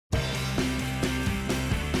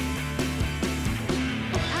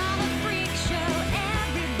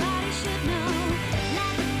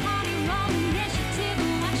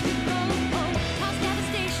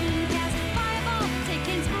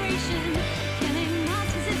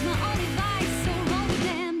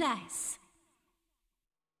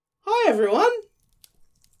everyone.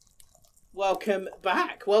 Welcome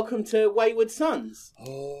back. Welcome to Wayward Sons.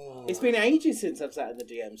 Oh. It's been ages since I've sat in the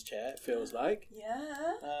DM's chair, it feels like. Yeah.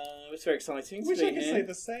 It's very exciting to Wish be I could here. say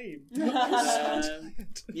the same.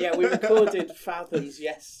 Yeah, we recorded Fathoms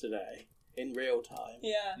yesterday in real time.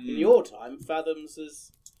 Yeah. In your time, Fathoms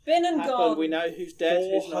has Been and happened. gone. We know who's dead,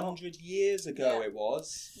 who's not. 400 years ago Yeah. it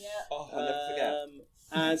was. Yeah. Oh, I'll never forget.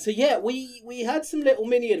 And so yeah, we had some little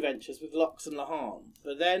mini adventures with Lox and Lahan,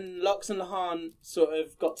 but then Lox and Lahan sort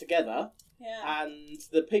of got together, Yeah. and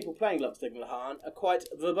the people playing Lox and Lahan are quite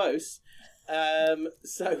verbose,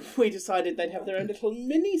 so we decided they'd have their own little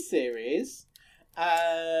mini series,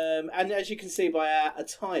 and as you can see by our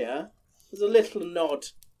attire, there's a little nod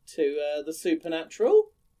to the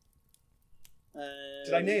supernatural.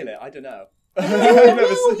 Did I nail it? I don't know.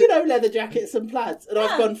 Well, you know, leather jackets and plaids. And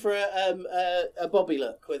I've gone for a Bobby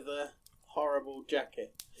look with a horrible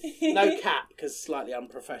jacket. No cap, because slightly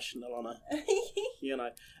unprofessional on a, you know.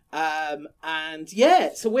 And yeah,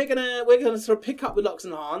 so we're gonna sort of pick up with Lox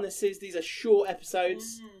and Lahan. These are short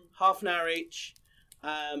episodes, half an hour each,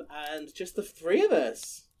 and just the three of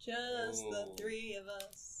us. Just the three of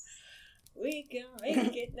us. We can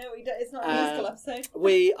make it. No, we don't. It's not a musical episode.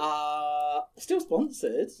 We are still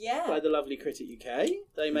sponsored Yeah. by the lovely Critic UK.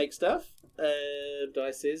 They make stuff,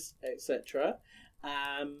 dices, etc.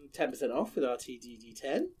 10% off with our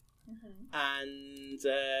TDD10. And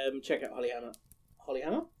check out Hollyhammer.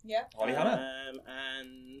 Yeah. Hollyhammer.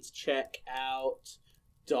 And check out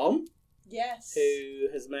Dom, Yes. who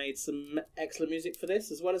has made some excellent music for this,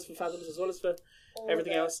 as well as for Fathoms, as well as for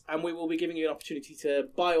everything else. And we will be giving you an opportunity to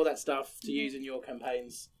buy all that stuff to use in your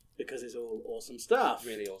campaigns, because it's all awesome stuff.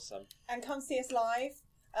 Really awesome. And come see us live.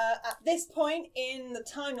 At this point in the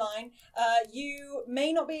timeline, you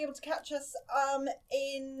may not be able to catch us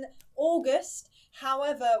in August.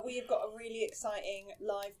 However, we've got a really exciting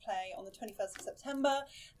live play on the 21st of September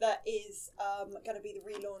that is going to be the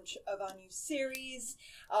relaunch of our new series.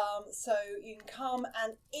 So you can come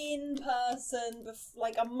and in person,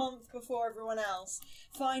 like a month before everyone else,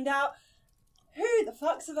 find out who the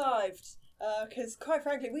fuck survived. Because quite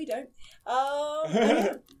frankly, we don't.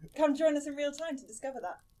 Come join us in real time to discover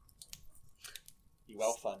that. Be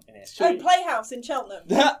well fun in it. Playhouse in Cheltenham.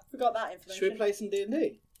 Forgot that information. Should we play some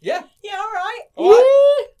D&D? Yeah. Yeah, all right.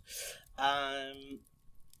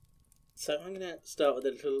 So I'm going to start with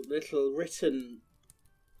a little written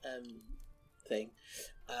thing,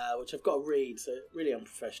 which I've got to read, so really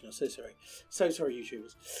unprofessional. So sorry,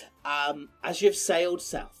 YouTubers. As you've sailed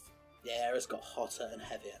south, the air has got hotter and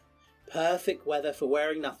heavier. Perfect weather for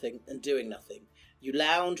wearing nothing and doing nothing. You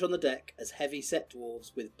lounge on the deck as heavy-set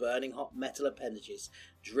dwarves with burning hot metal appendages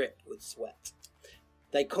drip with sweat.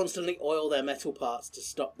 They constantly oil their metal parts to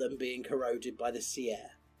stop them being corroded by the sea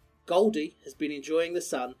air. Goldie has been enjoying the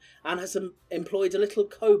sun and has employed a little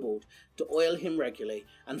kobold to oil him regularly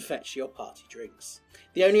and fetch your party drinks.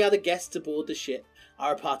 The only other guests aboard the ship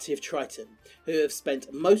are a party of Triton, who have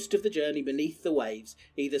spent most of the journey beneath the waves,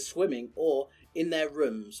 either swimming or in their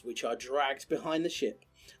rooms, which are dragged behind the ship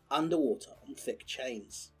underwater on thick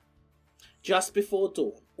chains. Just before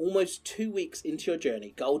dawn, almost 2 weeks into your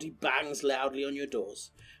journey, Goldie bangs loudly on your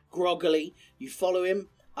doors. Groggily, you follow him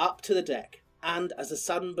up to the deck, and as the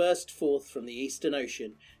sun bursts forth from the eastern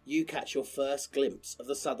ocean, you catch your first glimpse of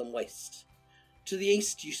the southern waste. To the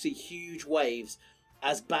east, you see huge waves,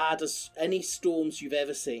 as bad as any storms you've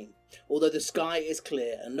ever seen, although the sky is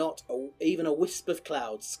clear and not even a wisp of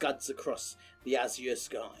cloud scuds across the azure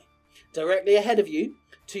sky. Directly ahead of you,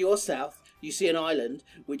 to your south, you see an island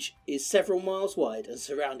which is several miles wide and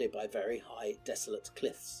surrounded by very high, desolate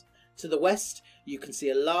cliffs. To the west, you can see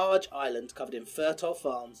a large island covered in fertile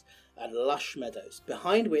farms and lush meadows,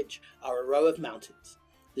 behind which are a row of mountains.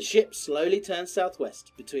 The ship slowly turns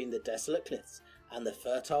southwest between the desolate cliffs and the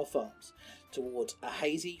fertile farms, towards a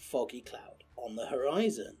hazy, foggy cloud on the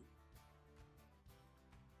horizon.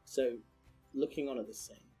 So, looking on at this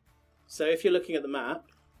scene. So, if you're looking at the map,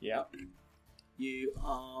 Yeah. you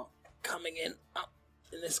are coming in up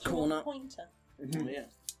in this corner. Pointer. Oh, yeah.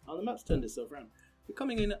 Oh, the map's turned itself around. You're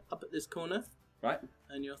coming in up at this corner, Right.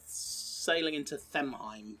 and you're sailing into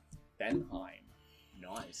Themheim. Benheim.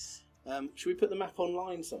 Nice. Should we put the map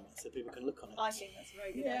online somewhere so people can look on it? I think that's a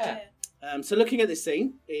very good Yeah. idea. So looking at this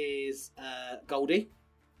scene is Goldie.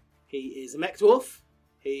 He is a mech dwarf.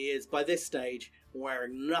 He is, by this stage,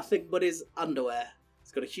 wearing nothing but his underwear.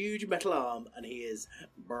 He's got a huge metal arm, and he is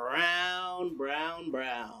brown.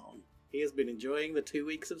 He has been enjoying the 2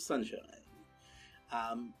 weeks of sunshine.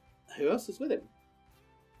 Who else is with him?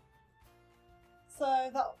 So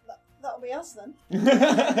that'll be us then.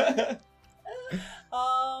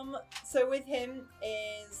 So with him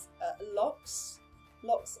is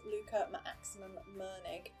Lox Luca Maximum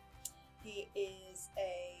Mernig. He is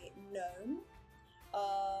a gnome.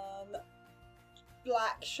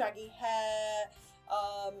 Black, shaggy hair.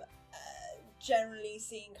 Generally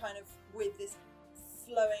seen kind of with this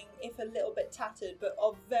flowing, if a little bit tattered, but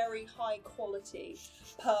of very high quality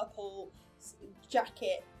purple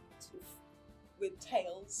jacket with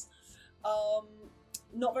tails.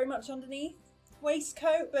 Not very much underneath.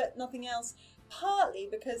 Waistcoat, but nothing else. Partly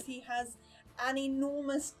because he has an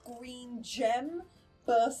enormous green gem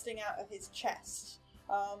bursting out of his chest,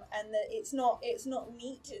 and that it's not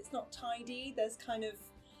neat, it's not tidy. There's kind of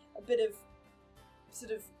a bit of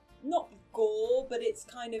sort of not gore, but it's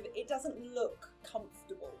kind of, it doesn't look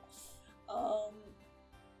comfortable.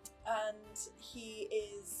 And he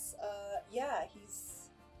is he's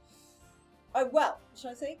well,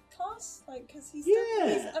 should I say class? Like, because he's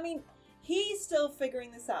he's still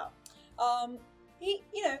figuring this out. He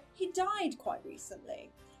died quite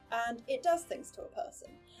recently, and it does things to a person.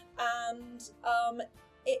 And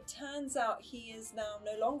it turns out he is now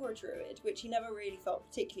no longer a druid, which he never really felt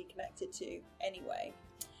particularly connected to anyway.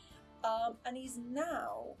 And he's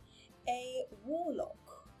now a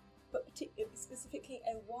warlock, but specifically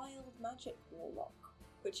a wild magic warlock,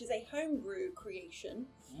 which is a homebrew creation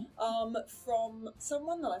from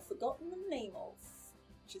someone that I've forgotten the name of,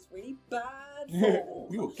 which is really bad form.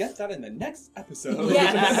 We will get that in the next episode.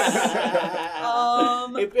 Yes.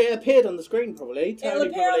 It appeared on the screen, probably. It'll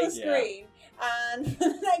appear on the screen. And for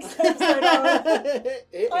the next episode,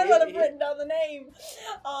 I would have written down the name.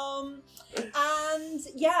 And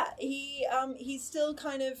yeah, he's still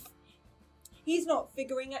kind of, he's not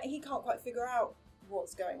figuring out, he can't quite figure out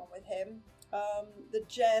what's going on with him. The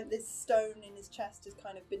gem, this stone in his chest has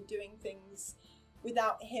kind of been doing things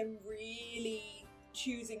without him really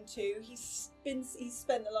choosing to. He's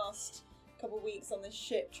spent the last couple of weeks on this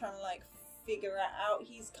ship trying to like figure it out.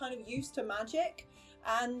 He's kind of used to magic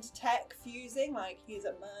and tech fusing, like he's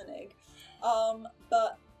a Mernig.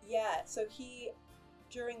 But yeah, so he,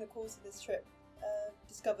 during the course of this trip,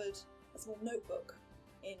 discovered a small notebook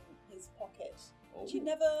in his pocket, which he'd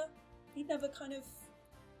never kind of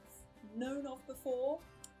known of before.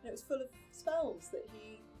 And it was full of spells that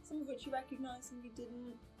some of which he recognised, some he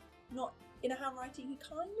didn't. Not in a handwriting he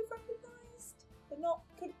kind of recognised, but not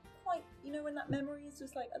couldn't quite, when that memory is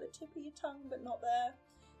just like at the tip of your tongue, but not there.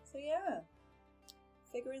 So yeah,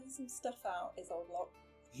 figuring some stuff out is old Lock.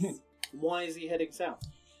 Why is he heading south?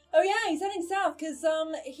 Oh yeah, he's heading south because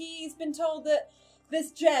he's been told that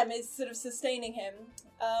this gem is sort of sustaining him.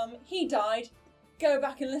 He died. Go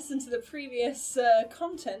back and listen to the previous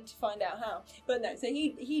content to find out how. But no, so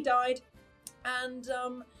he died and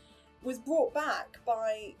was brought back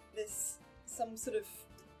by some sort of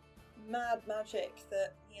mad magic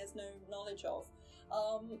that he has no knowledge of.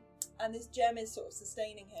 And this gem is sort of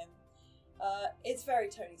sustaining him. It's very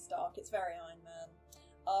Tony Stark, it's very Iron Man.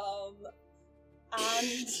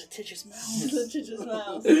 And litigious mouse. Litigious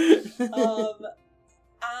mouse.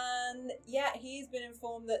 And yeah, he's been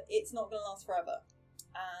informed that it's not going to last forever.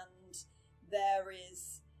 And there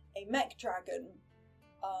is a mech dragon,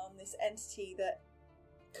 this entity that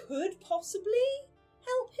could possibly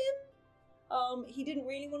help him. He didn't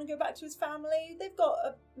really want to go back to his family. They've got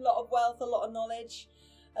a lot of wealth, a lot of knowledge,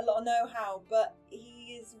 a lot of know-how, but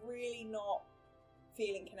he is really not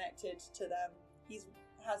feeling connected to them. He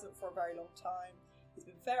hasn't for a very long time. He's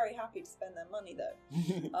been very happy to spend their money though.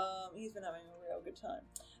 He's been having a real good time.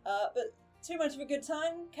 But too much of a good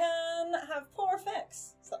time can have poor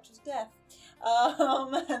effects, such as death.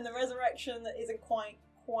 And the resurrection that isn't quite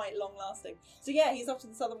long lasting. So yeah, he's off to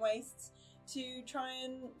the Southern Wastes to try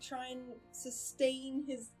and sustain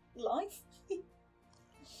his life.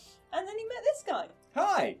 And then he met this guy.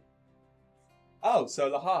 Hi! Oh, so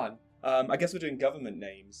Lahan. I guess we're doing government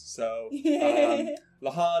names. So,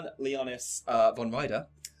 Lahan Leonis von Ryder,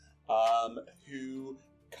 who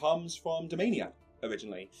comes from Domania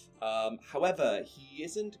originally. However, he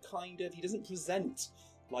doesn't present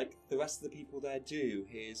like the rest of the people there do.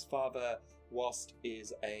 His father, whilst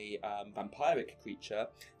is a vampiric creature,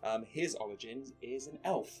 his origins is an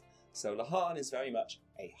elf. So Lahan is very much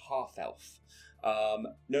a half-elf.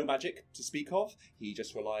 No magic to speak of. He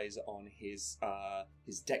just relies on his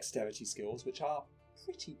dexterity skills, which are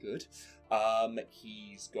pretty good.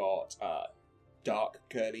 He's got dark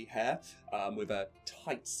curly hair with a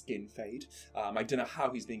tight skin fade. I don't know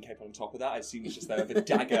how he's being kept on top of that. I assume he's just there with a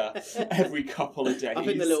dagger every couple of days. I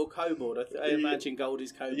think the little kobold. I imagine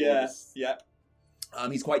Goldie's kobold. Yeah.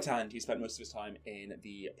 He's quite tanned. He spent most of his time in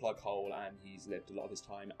the plug hole, and he's lived a lot of his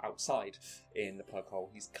time outside in the plug hole.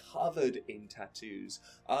 He's covered in tattoos,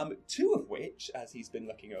 two of which, as he's been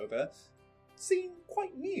looking over, seem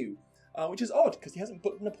quite new. Which is odd, because he hasn't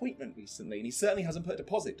booked an appointment recently, and he certainly hasn't put a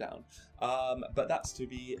deposit down. But that's to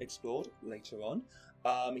be explored later on.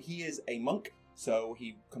 He is a monk, so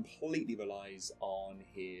he completely relies on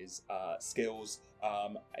his skills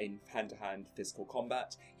in hand-to-hand physical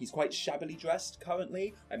combat. He's quite shabbily dressed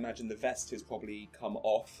currently. I imagine the vest has probably come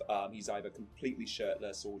off. He's either completely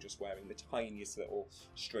shirtless or just wearing the tiniest little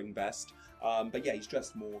string vest. But yeah, he's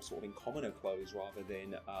dressed more sort of in commoner clothes rather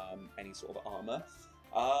than any sort of armour.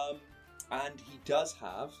 And he does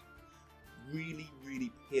have really,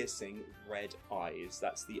 really piercing red eyes.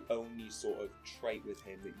 That's the only sort of trait with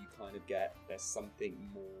him that you kind of get. There's something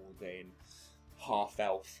more than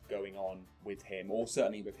half-elf going on with him, or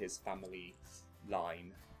certainly with his family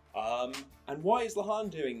line. And why is Lahan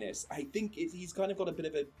doing this? I think he's kind of got a bit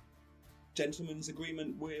of a gentleman's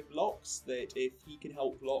agreement with Lox, that if he can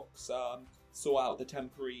help Lox sort out the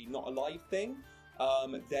temporary not alive thing,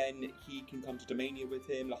 then he can come to Domania with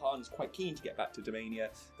him. Lahan's quite keen to get back to Domania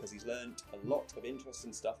because he's learnt a lot of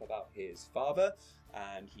interesting stuff about his father,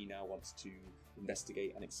 and he now wants to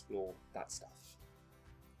investigate and explore that stuff.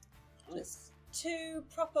 Just two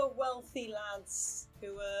proper wealthy lads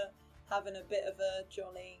who are having a bit of a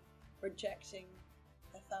jolly, rejecting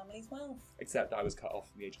their family's wealth. Except I was cut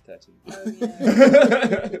off from the age of 13. Oh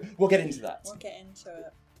yeah. We'll get into that. We'll get into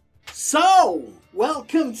it. So,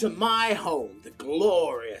 welcome to my home, the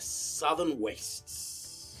glorious Southern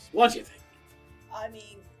Wastes. What do you think? I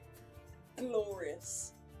mean,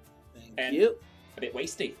 glorious. Thank you. A bit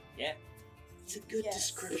wasty, yeah. It's a good Yes.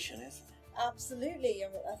 description, isn't it? Absolutely,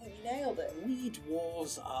 I think you nailed it. We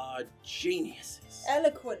dwarves are geniuses.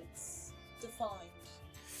 Eloquence defined.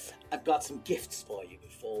 I've got some gifts for you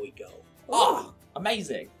before we go. Oh,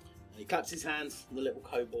 amazing. And he claps his hands, and the little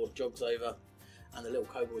kobold jogs over, and the little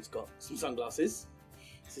kobold's got some sunglasses.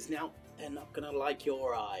 He says, now, they're not going to like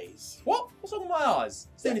your eyes. What? What's wrong with my eyes?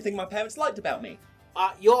 It's the only thing my parents liked about me.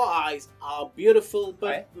 Your eyes are beautiful, but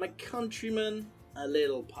Right. my countrymen, a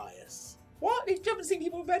little pious. What? You haven't seen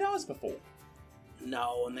people with red eyes before?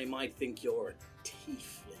 No, and they might think you're a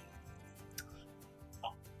tiefling.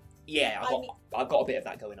 Yeah, I've got a bit of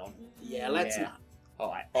that going on. Yeah, let's Yeah.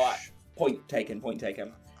 not. Alright. Point taken.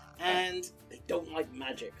 And they don't like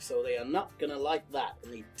magic, so they are not going to like that.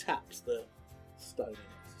 And he taps the stone.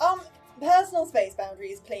 Personal space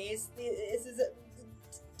boundaries, please. This is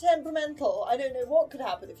temperamental. I don't know what could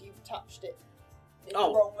happen if you touched it in the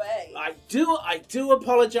wrong way. I do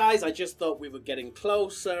apologise. I just thought we were getting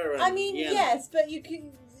closer. And, I mean, you know. yes, but you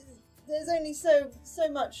can. There's only so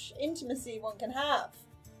much intimacy one can have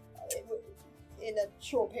in a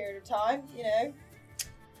short period of time. You know.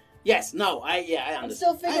 Yes. No. I understand. I'm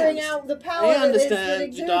still figuring out the power I that understand.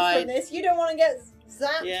 exudes You died. from this. You don't want to get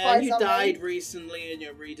zapped Yeah, by you something. died recently, and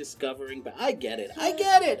you're rediscovering. But I get it. I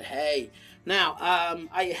get it. Hey. Now,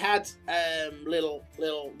 I had little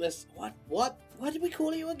this. What did we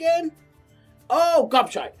call you again? Oh,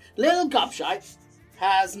 Gobshite. Little Gobshite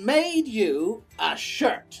has made you a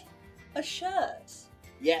shirt. A shirt.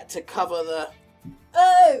 Yeah, to cover the.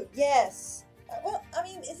 Oh yes. Well, I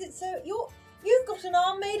mean, is it so? You've got an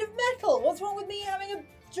arm made of metal. What's wrong with me having a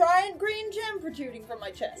giant green gem protruding from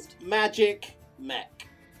my chest? Magic mech.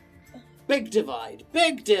 Big divide.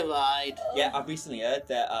 Yeah, I've recently heard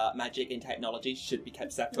that magic and technology should be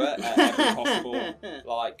kept separate at every possible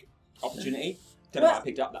opportunity. Don't know if I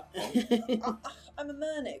picked up that one. I'm a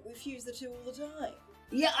mernic. We fuse the two all the time.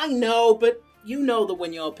 Yeah, I know, but you know that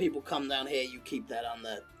when your people come down here, you keep that on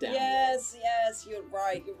the down low. Yes, you're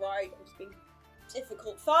right. I'm just being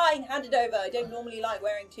difficult. Fine, hand it over. I don't normally like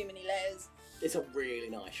wearing too many layers. It's a really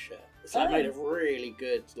nice shirt. It's like made of really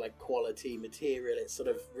good, like, quality material. It's sort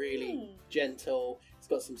of really gentle. It's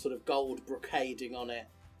got some sort of gold brocading on it.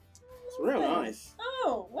 It's real nice.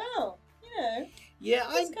 Oh well, you know.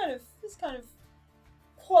 Yeah, This kind of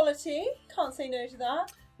quality. Can't say no to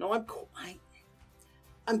that. No, I'm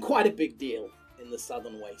quite a big deal in the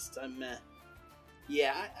Southern Wastes. I'm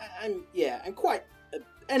quite.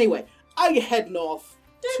 Anyway, I head north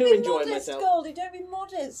to Don't be enjoy modest, myself. Goldie. Don't be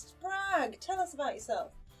modest. Brag. Tell us about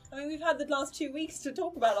yourself. I mean, we've had the last 2 weeks to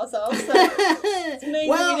talk about ourselves, so it's amazing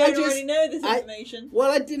we don't already know this information.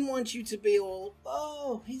 Well, I didn't want you to be all.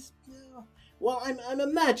 Well, I'm a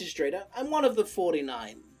magistrate. I'm one of the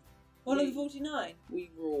 49. One of the 49.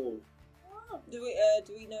 We rule. Oh, do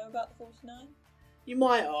we know about the 49? You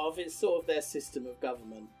might have. It's sort of their system of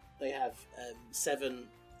government. They have 7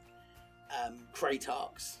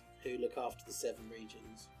 Kratarchs who look after the 7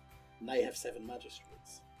 regions, and they have 7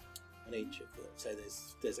 magistrates, and each of them. So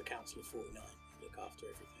there's a council of 49 who look after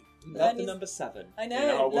everything. Love the number 7. I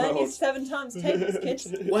know. Learn it 7 times. Take this,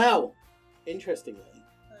 kids. Well, interestingly,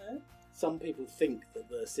 some people think that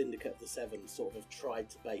the Syndicate of the Seven sort of have tried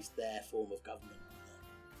to base their form of government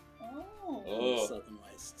on the Southern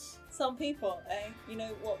Wastes. Some people, eh? You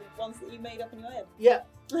know what? The ones that you made up in your head. Yeah.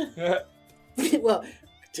 Well,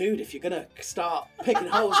 dude, if you're gonna start picking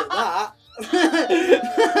holes at that,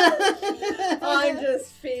 I'm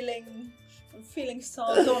just feeling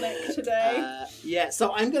sardonic today. yeah.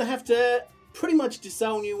 So I'm gonna have to pretty much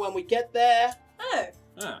disown you when we get there. Oh,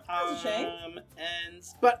 that's a shame.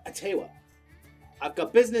 But I tell you what, I've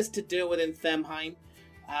got business to deal with in Themheim.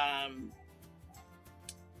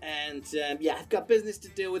 I've got business to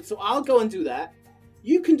deal with, so I'll go and do that.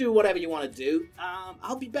 You can do whatever you want to do.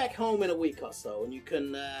 I'll be back home in a week or so, and you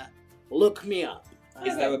can look me up.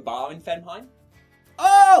 Is there a bar in Fenheim?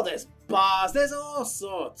 Oh, there's bars. There's all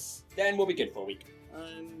sorts. Then we'll be good for a week.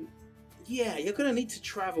 Yeah, you're going to need to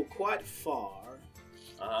travel quite far.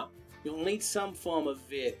 Uh-huh. You'll need some form of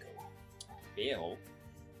vehicle. Vehicle?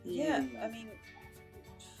 Yeah, I mean...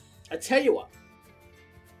 I tell you what.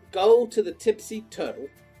 Go to the Tipsy Turtle.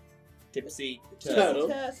 Tipsy Turtle.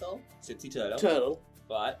 Tipsy Turtle. Turtle.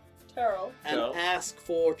 Right. Turtle. And Turtle. ask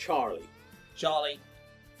for Charlie. Charlie.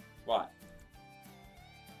 Right.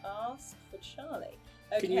 Ask for Charlie.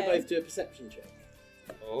 Okay. Can you both do a perception check?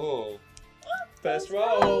 Oh. First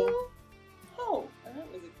roll. Oh,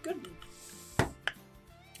 that was a good one.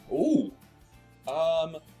 Ooh.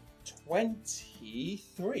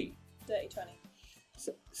 23. Dirty 20.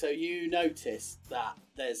 So you notice that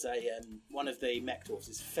there's one of the mech dwarfs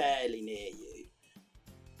is fairly near you,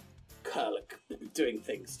 doing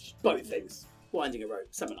things, both things, winding a rope,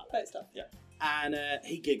 something like that. Both stuff. Yeah. And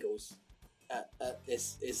he giggles at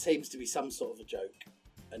this. It seems to be some sort of a joke,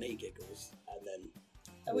 and he giggles and then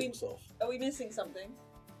walks off. Are we missing something?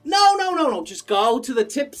 No. Just go to the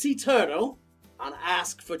Tipsy Turtle and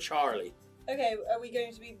ask for Charlie. Okay, are we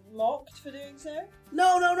going to be mocked for doing so?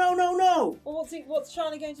 No. Well, what's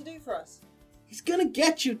Charlie going to do for us? He's gonna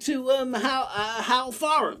get you to Hal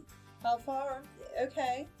Farm. How far?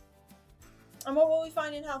 Okay. And what will we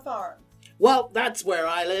find in How far? Well, that's where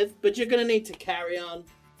I live, but you're gonna need to carry on.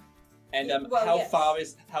 And Well, how yes. far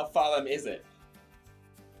is it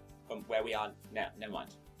from where we are now? Never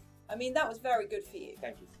mind. I mean, that was very good for you.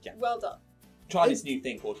 Thank you. Yeah. Well done. Try this new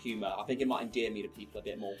thing called humour. I think it might endear me to people a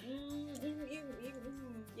bit more.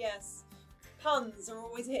 Yes. Puns are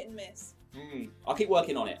always hit and miss. I'll keep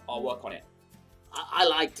working on it. I'll work on it. I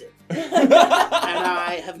liked it, and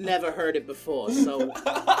I have never heard it before. So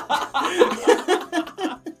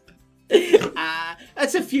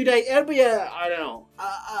it's a few days. It'll be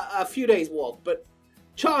a few days walk, but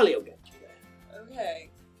Charlie will get you there. Okay.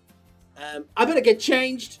 I better get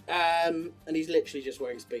changed. And he's literally just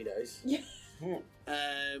wearing Speedos. Yeah.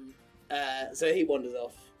 So he wanders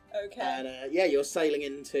off. Okay. And you're sailing.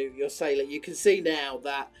 You can see now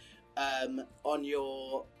that on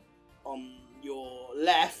your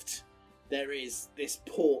left there is this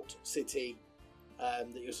port city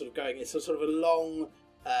that you're sort of going. It's sort of a long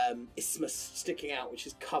isthmus sticking out, which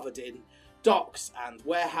is covered in docks and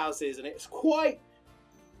warehouses, and it's quite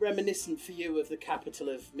reminiscent for you of the capital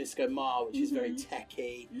of Misko-Mar, which is very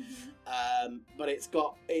techy. But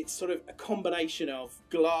it's sort of a combination of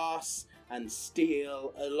glass and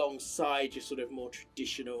steel alongside your sort of more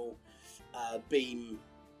traditional beam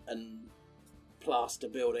and plaster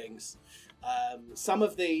buildings. Some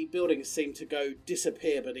of the buildings seem to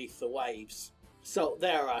disappear beneath the waves. So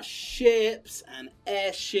there are ships and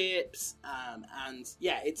airships, and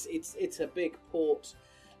it's a big port.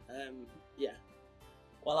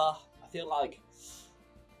 Well, I feel like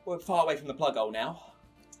we're far away from the plug hole now.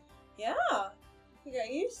 Yeah. We're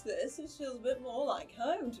getting used to this. It feels a bit more like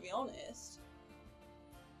home, to be honest.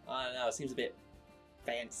 I don't know, it seems a bit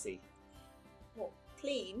fancy. What,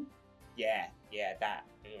 clean? Yeah, that.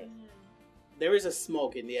 There is a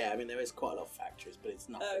smog in the air. I mean, there is quite a lot of factories, but it's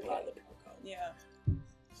nothing like the plug hole. Yeah.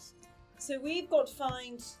 So we've got to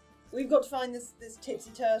find this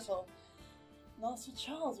tipsy turtle. And ask for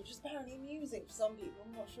Charles, which is apparently amusing for some people.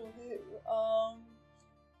 I'm not sure who.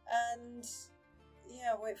 And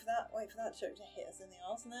yeah, wait for that joke to hit us in the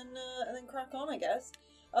arse, and then crack on, I guess.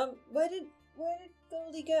 Where did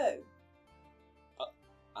Goldie go?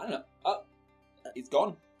 I don't know. He's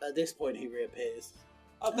gone. At this point, he reappears.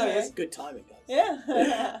 Oh, there he is. Good timing, guys. Yeah.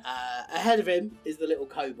 Ahead of him is the little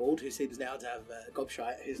kobold, who seems now to have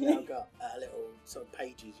Gobshite, who's now got a little sort of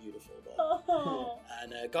page's uniform on. Oh.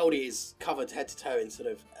 And Goldie is covered head to toe in sort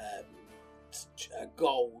of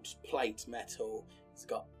gold plate metal. He's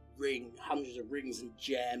got hundreds of rings and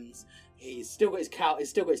gems. He's still got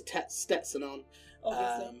his Stetson on,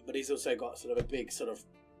 but he's also got sort of a big sort of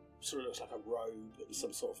looks like a robe and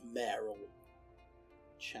some sort of mayoral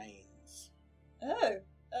chains Oh,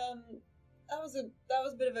 that was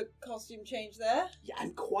a bit of a costume change there. Yeah,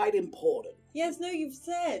 and quite important. Yes, no, you've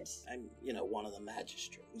said. I'm, one of the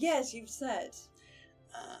magistrates. Yes, you've said.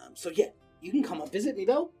 So yeah, you can come and visit me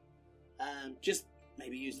though. Just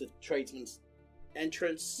maybe use the tradesman's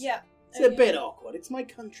entrance. Yeah. It's a bit awkward. It's my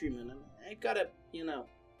countrymen, and I gotta,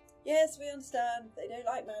 Yes, we understand. They don't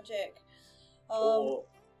like magic. Or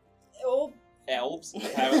Elves,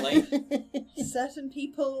 apparently. certain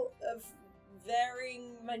people of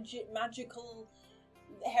varying magical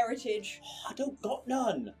heritage. I don't got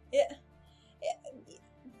none.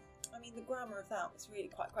 I mean, the grammar of that was really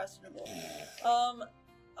quite questionable.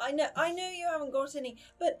 I know you haven't got any,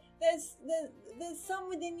 but there's some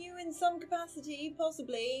within you in some capacity,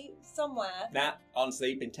 possibly somewhere. Nah,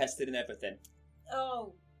 honestly, been tested and everything.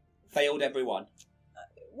 Oh, Failed everyone.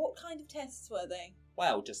 what kind of tests were they?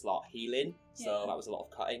 Well, just like healing, so Yeah. that was a lot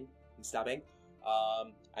of cutting and stabbing.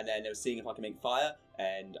 And then they were seeing if I could make fire,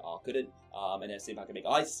 and I couldn't. And then seeing if I could make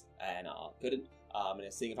ice, and I couldn't. And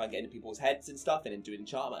then seeing if I could get into people's heads and stuff, and then do an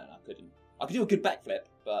enchantment, and I couldn't. I could do a good backflip,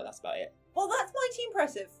 but that's about it. Well, that's mighty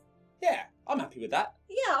impressive. Yeah, I'm happy with that.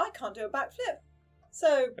 Yeah, I can't do a backflip.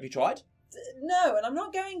 So, Have you tried? no, and I'm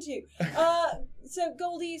not going to. So,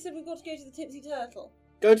 Goldie, you said we've got to go to the Tipsy Turtle.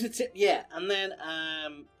 go to and then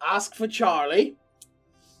ask for Charlie.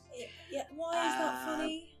 Yeah, why is that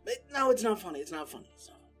funny? No, it's not funny. It's not funny.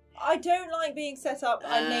 I don't like being set up.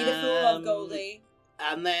 I made a fool of Goldie.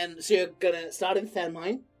 And then, so you're gonna start in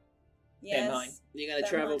Fenmine. Yes. You're gonna Fenmine.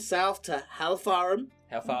 travel south to Halfarum,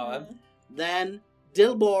 How far? Mhm. then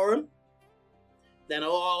Dilborum, then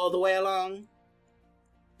all the way along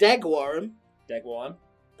Degwarum, Degwarm.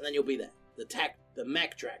 and then you'll be there. The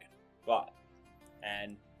mech dragon. Right.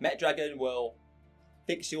 And Met Dragon will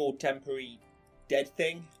fix your temporary dead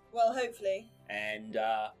thing, Well, hopefully. and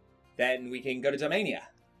then we can go to Domania,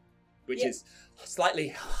 which Yeah. is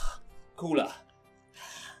slightly cooler.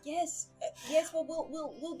 Yes. Yes. Well,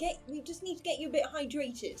 we'll get. We just need to get you a bit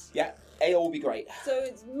hydrated. Yeah, ale will be great. So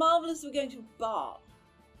it's marvelous we're going to a bar.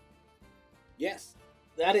 Yes,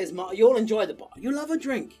 that is. You'll enjoy the bar. You love a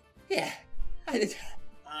drink. Yeah.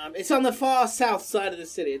 It's on the far south side of the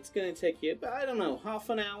city. It's going to take you, I don't know, half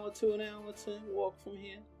an hour to an hour to walk from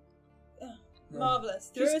here.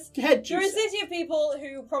 Marvelous. Just head Through a juice. city of people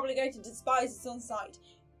who are probably going to despise us on sight.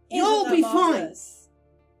 Isn't You'll that be marvelous?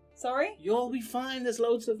 Sorry? You'll be fine. There's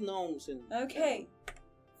loads of gnomes in. Okay.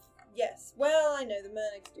 Yes. Well, I know the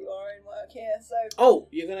Mernics do our own work here, so. Oh,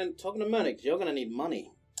 talking to Mernix, you're gonna need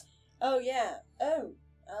money. Oh yeah. Oh.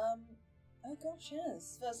 Oh gosh,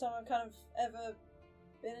 yes. First time I've kind of ever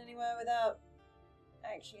been anywhere without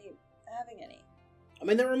actually having any. I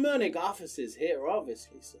mean, there are Mernic offices here,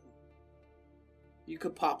 obviously, so you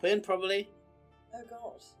could pop in probably. Oh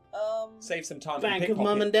god. Save some time. Bank for of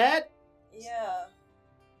Mum and Dad. Yeah.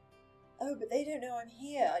 Oh, but they don't know I'm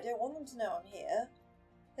here. I don't want them to know I'm here.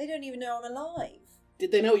 They don't even know I'm alive.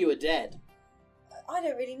 Did they know you were dead? I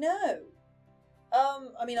don't really know.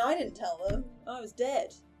 I mean, I didn't tell them. I was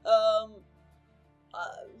dead. I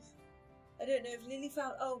don't know if Lily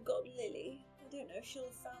found... Oh, God, Lily. I don't know if she'll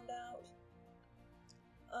have found out.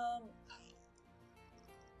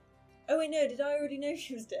 Oh, wait, no. Did I already know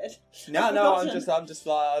she was dead? No, I've no, forgotten. I'm just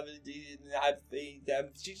like,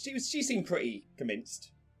 she seemed pretty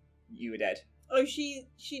convinced you were dead. Oh, she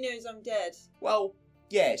knows I'm dead. Well,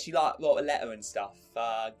 yeah, she wrote a letter and stuff,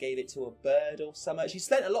 gave it to a bird or something. She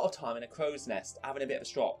spent a lot of time in a crow's nest having a bit of a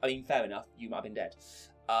strop. I mean, fair enough, you might have been dead.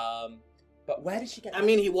 But where did she get I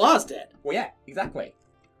mean, he was dead. Well, yeah, exactly.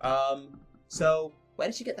 So, where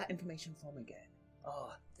did she get that information from again?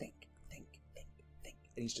 Oh, think.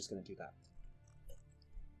 And he's just going to do that.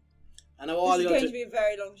 And This while is you're going to be a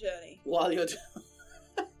very long journey. while you're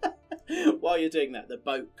while you're doing that, the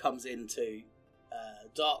boat comes into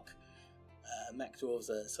dock. Mech dwarves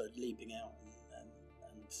are sort of leaping out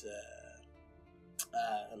and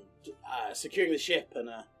securing the ship, and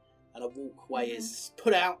a walkway is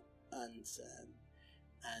put out, and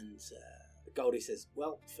Goldie says,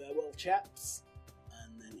 "Well, farewell, chaps,"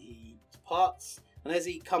 and then he departs. And as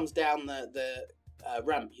he comes down the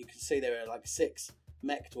ramp, you can see there are like 6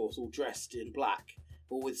 mech dwarves all dressed in black,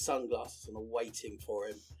 all with sunglasses, and are waiting for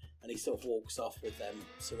him. And he sort of walks off with them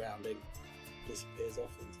surrounding, disappears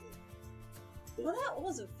off into the Well, that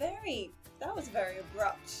was a very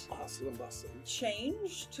abrupt hustle and bustle.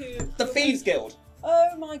 change to... The Thieves Guild!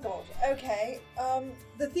 Oh my god, okay.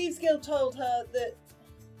 The Thieves Guild told her that...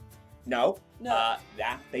 No. No.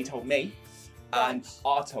 They told me. And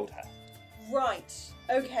I told her. Right,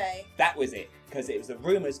 okay. That was it. Because it was the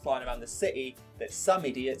rumours flying around the city that some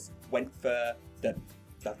idiots went for the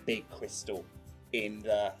big crystal in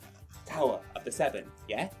the Tower of the Seven,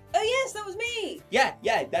 yeah? Oh yes, that was me. Yeah,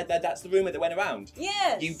 that's the rumour that went around.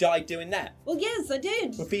 Yes. You died doing that. Well, yes, I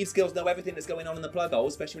did. Well, thieves' guilds know everything that's going on in the plug hole,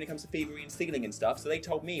 especially when it comes to thievery and stealing and stuff, so they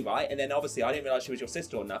told me, right? And then obviously I didn't realise she was your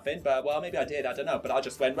sister or nothing, but well, maybe I did, I don't know. But I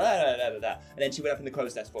just went, blah, blah, blah, blah, blah. And then she went up in the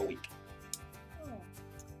crow's nest for a week. I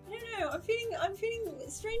don't know. I'm feeling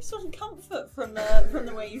strange sort of comfort from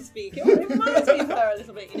the way you speak. It reminds me of her a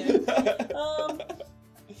little bit, you know.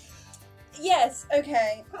 Yes.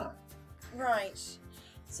 Okay. Huh. Right.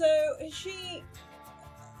 So she.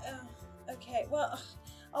 Okay. Well,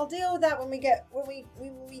 I'll deal with that when we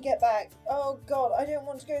get back. Oh God, I don't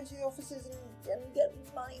want to go into the offices and get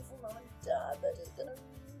money from Mum and Dad. They're just gonna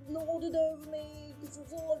lord it over me because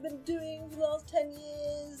it's all I've been doing for the last 10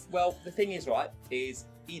 years. Well, the thing is, right, is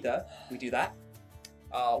either we do that,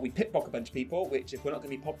 we pickpocket a bunch of people, which if we're not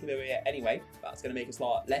going to be popular here anyway, that's going to make us a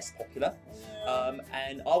lot less popular. Yeah.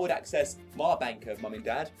 And I would access my bank of Mum and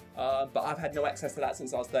Dad, but I've had no access to that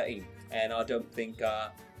since I was 13, and I don't think,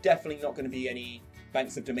 definitely not going to be any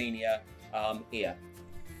banks of Domania here.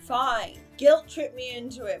 Fine. Guilt trip me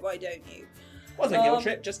into it, why don't you? Wasn't a guilt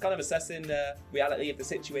trip, just kind of assessing the reality of the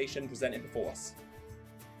situation presented before us.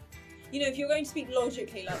 You know, if you're going to speak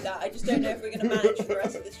logically like that, I just don't know if we're going to manage for the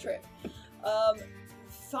rest of this trip.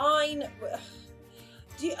 Fine.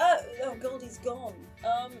 Do you, oh, Goldie's gone.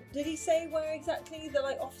 Did he say where exactly the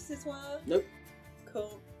offices were? Nope.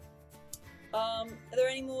 Cool. Are there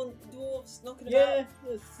any more dwarves knocking Yeah,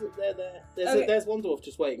 about? they're there. Okay. There's one dwarf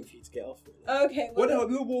just waiting for you to get off. Okay. Well, no,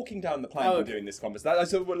 we were walking down the plank and doing this conversation.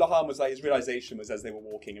 So what Lahan was like, his realisation was as they were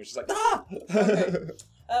walking, it was just like, ah! Okay.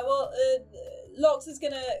 Lox is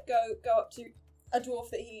gonna go up to a dwarf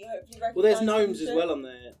that he hopefully recognises. Well, there's gnomes as well on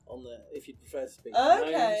the if you prefer to speak.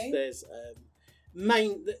 Okay.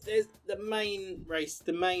 Gnomes, there's the main race.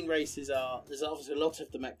 The main races there's obviously a lot of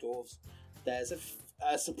the mech dwarves. There's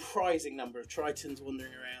a surprising number of tritons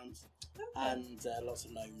wandering around, and lots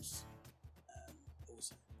of gnomes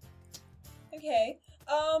also. Okay.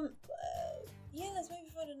 Yeah, let's maybe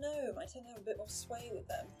find a gnome. I tend to have a bit more sway with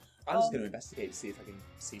them. I'm just going to investigate to see if I can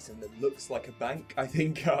see something that looks like a bank. I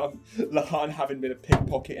think Lahan, having been a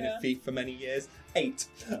pickpocket and a thief for many years, 8.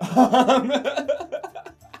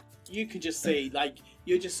 You can just see,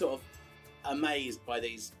 you're just sort of amazed by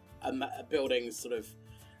these buildings, sort of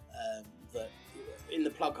that in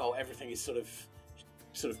the plug hole. Everything is sort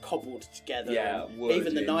of cobbled together. Yeah, and wood,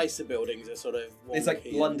 even the nicer buildings are sort of wonky. It's like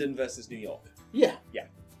London versus New York. Yeah.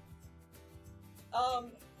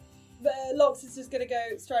 But Lox is just going to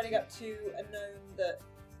go striding up to a gnome that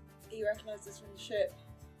he recognises from the ship.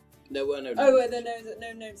 There were no gnomes. Oh, there are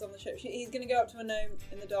no gnomes on the ship. He's going to go up to a gnome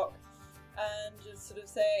in the dock and just sort of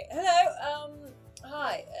say, hello,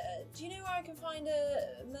 hi, do you know where I can find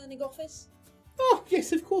a Mernig office? Oh,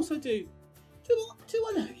 yes, of course I do. Do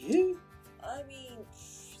I know you? I mean,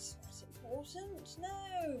 it's not important.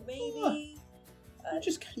 No, maybe. You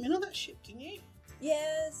just came in on that ship, didn't you?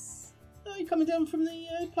 Yes. Oh, you coming down from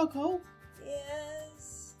the plug hole?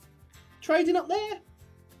 Yes. Trading up there?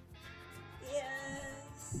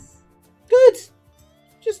 Yes. Good.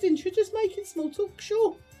 Just making small talk,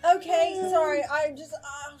 sure. Okay, sorry. I'm just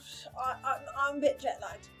I'm a bit jet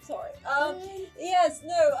lagged. Sorry. Yes.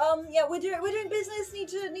 No. Yeah. We're doing business. Need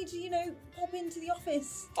to pop into the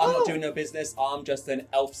office. I'm not doing no business. I'm just an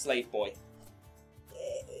elf slave boy.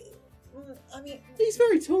 I mean, he's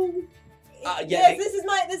very tall. Yes, this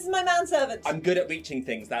is my manservant. I'm good at reaching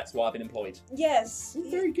things. That's why I've been employed. Yes.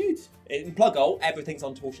 Very good. In Plughole, everything's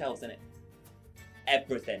on tall shelves, isn't it?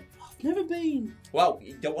 Everything. I've never been. Well,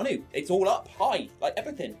 you don't want to. It's all up high, like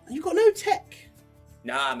everything. You got no tech?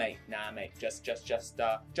 Nah, mate. Just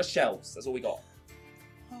shelves. That's all we got.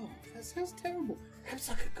 Oh, that sounds terrible. Perhaps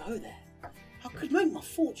I could go there. I could make my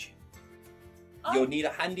fortune. You'll need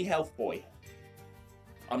a handy health boy.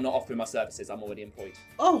 I'm not offering my services. I'm already employed.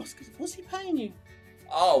 Oh, what's he paying you?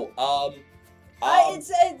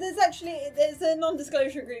 There's a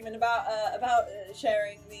non-disclosure agreement about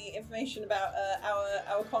sharing the information about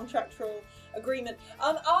our contractual agreement.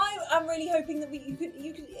 I'm really hoping that you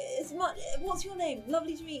could as much. What's your name?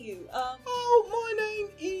 Lovely to meet you. My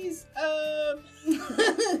name is I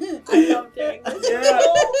love doing this.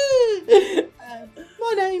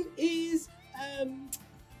 My name is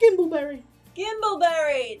Gimbleberry.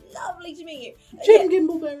 Gimbleberry, lovely to meet you. Jim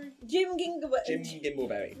Gimbleberry. Jim Gimbleberry. Jim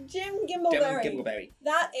Gimbleberry. Jim Gimbleberry.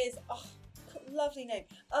 That is lovely name.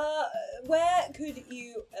 Where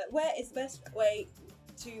is the best way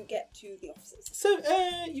to get to the offices? So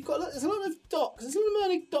there's a lot of docks. There's a lot of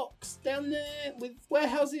Mernig docks down there with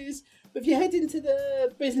warehouses. If you head into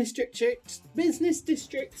the business district,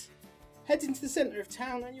 head into the centre of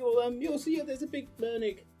town, and you'll see there's a big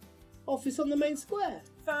Mernig office on the main square.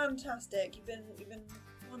 Fantastic. You've been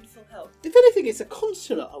wonderful help. If anything, it's a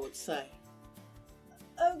consulate, I would say.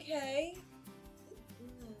 Okay.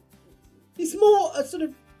 It's more a sort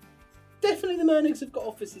of... Definitely the Mernigs have got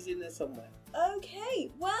offices in there somewhere.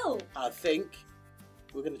 Okay, well. I think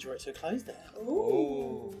we're going to draw it to a close there.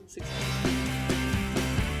 Ooh. 6